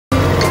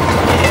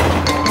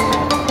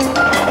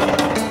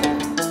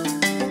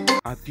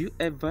Have you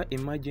ever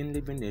imagined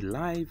living a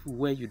life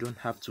where you don't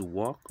have to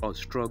work or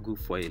struggle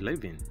for a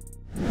living?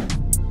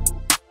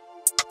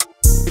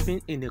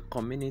 Living in a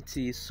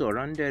community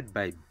surrounded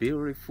by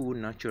beautiful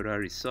natural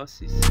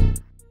resources.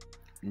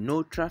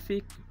 No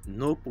traffic,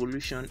 no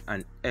pollution,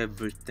 and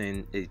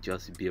everything is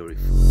just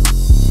beautiful.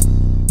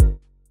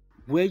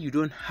 Where you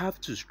don't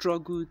have to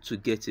struggle to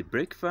get a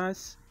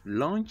breakfast,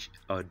 lunch,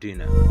 or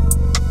dinner.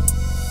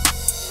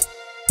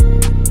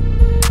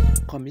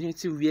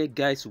 Community where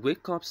guys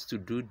wake up to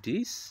do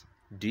this,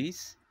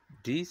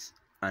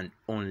 and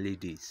only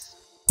this.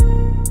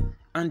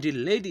 And the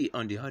lady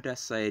on the other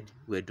side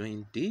were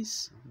doing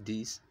this,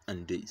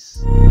 and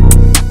this.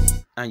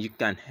 And you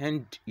can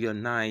end your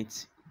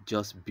night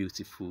just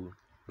beautiful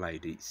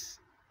like this.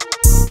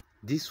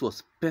 This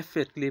was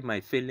perfectly my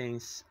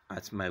feelings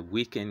at my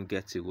weekend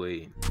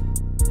getaway.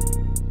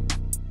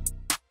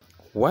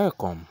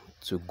 Welcome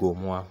to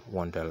Gomoa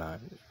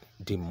Wonderland,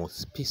 the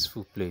most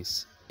peaceful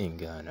place in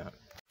Ghana.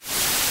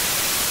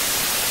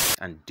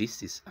 And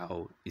this is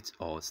how it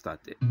all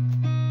started.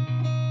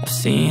 I've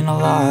seen a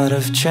lot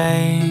of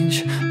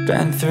change,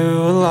 been through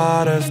a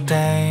lot of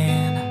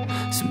pain.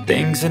 Some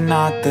things are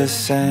not the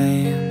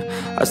same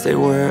as they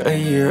were a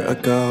year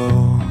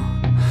ago,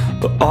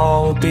 but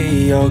all will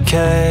be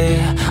okay.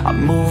 I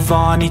move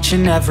on each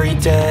and every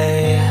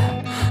day.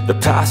 The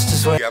past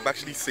is what I'm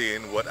actually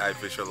saying what I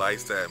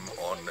visualized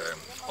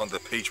on the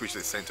page which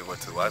they sent over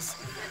to us.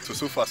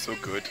 So far so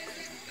good.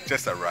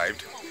 Just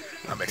arrived.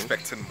 I'm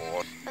expecting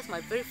more. That's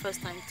my very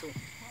first time to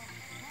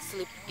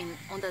sleep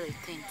under the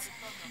tent.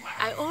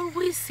 I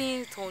always see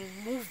it on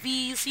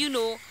movies, you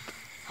know.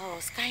 I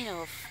was kind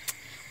of,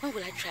 when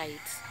will I try it?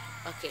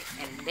 Okay,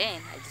 and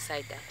then I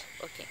decided that,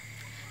 okay,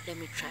 let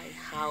me try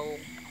how,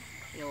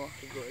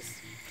 it goes.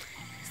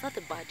 It's not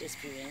a bad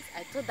experience.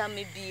 I thought that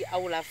maybe I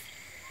would have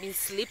been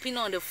sleeping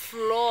on the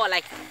floor,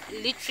 like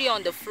literally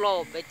on the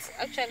floor, but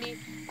actually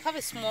I have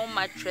a small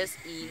mattress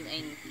in,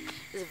 and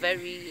it's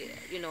very,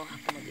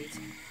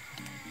 accommodating.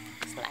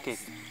 It's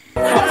nice.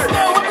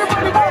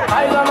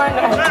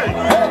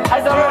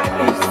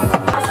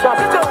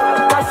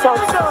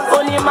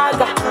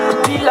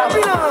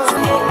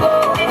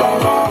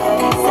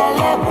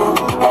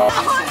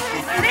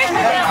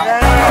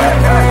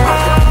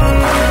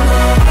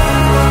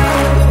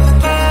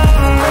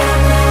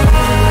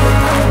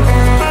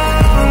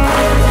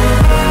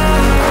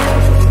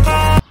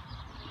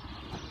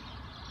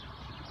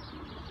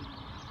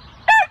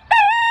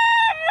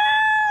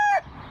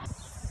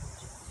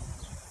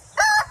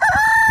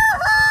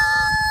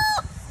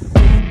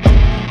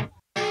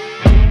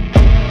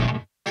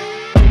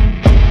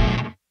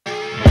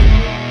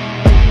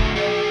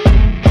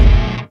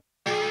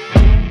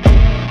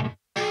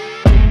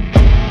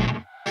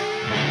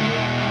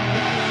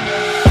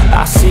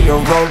 I see her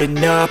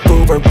rolling up,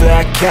 Uber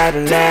black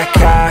Cadillac,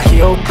 high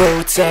heel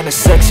boots and a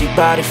sexy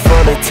body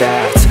full of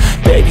tats.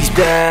 Baby's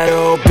bad,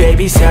 oh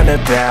baby's hella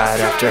bad.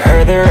 After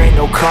her there ain't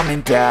no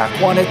coming back.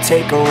 Wanna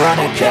take a run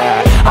at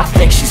that. I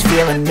think she's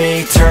feeling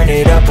me, turn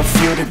it up a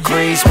few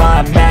degrees.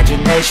 My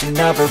imagination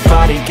of her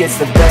body gets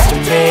the best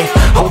of me.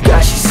 Oh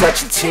gosh, she's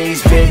such a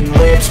tease, bitten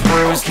lips,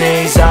 bruised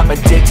knees. I'm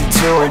addicted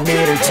to her,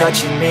 need her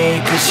touching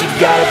me, cause she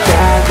got a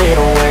bad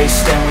little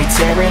waist. And we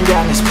tearing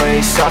down this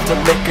place, off the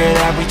liquor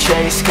that we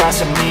chase.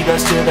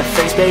 Casamigos to the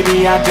face,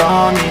 baby I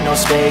don't need no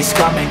space.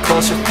 Coming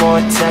closer for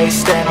a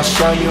taste, and I'll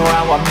show you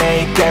how I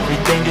make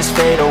everything just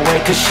fade away.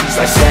 Cause she's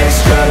like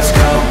sex, drugs,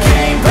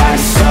 cocaine, body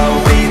so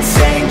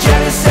insane.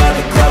 Jealous of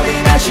the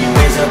clothing that she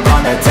wears up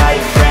on that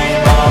tight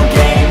frame. All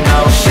game,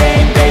 no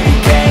shame, baby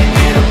came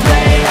here to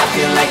play. I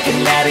feel like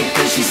an addict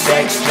cause she's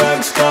sex,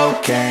 drugs,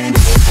 cocaine.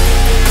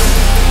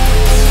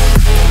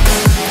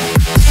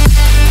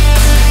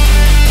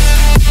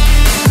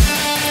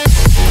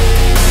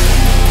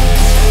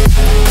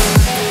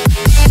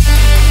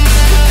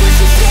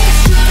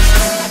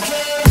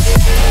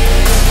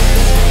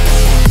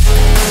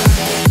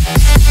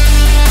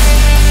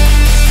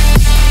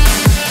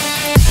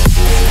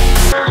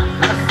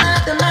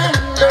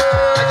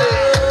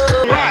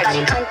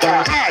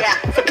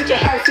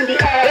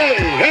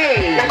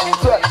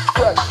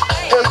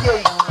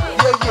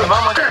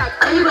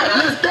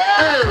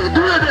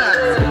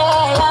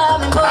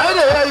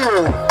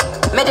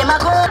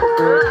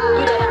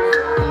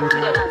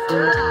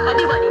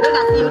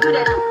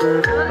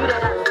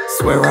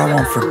 Swear I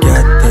won't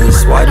forget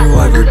this, why do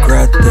I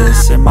regret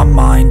this? In my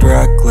mind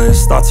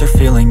reckless, thoughts are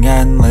feeling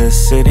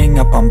endless. Sitting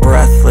up I'm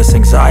breathless,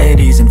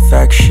 anxiety's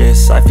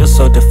infectious. I feel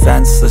so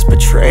defenseless,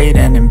 betrayed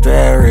and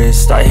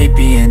embarrassed. I hate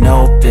being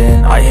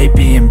open, I hate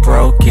being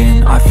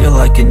broken. I feel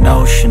like an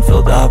ocean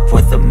filled up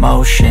with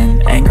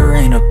emotion. Anger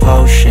ain't a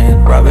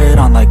potion, rub it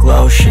on like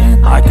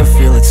lotion. I can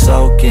feel it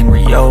soaking,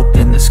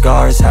 reopen, the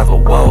scars have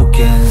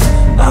awoken.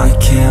 I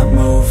can't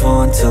move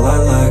on till I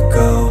let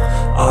go.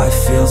 I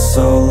feel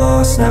so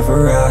lost,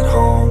 never at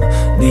home.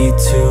 Need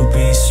to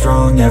be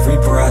strong, every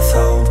breath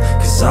hold.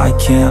 Cause I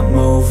can't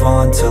move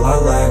on till I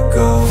let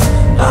go.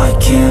 I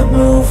can't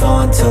move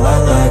on till I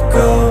let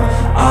go.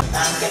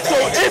 So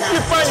if you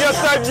find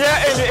yourself here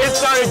in the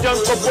Eastern region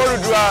of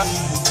Boludua,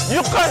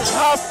 You can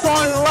have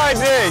fun right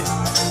there.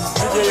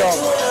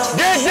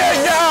 DJ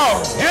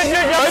down. DJ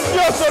down. It's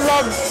just a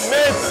love,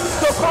 mate.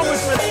 So come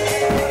with me.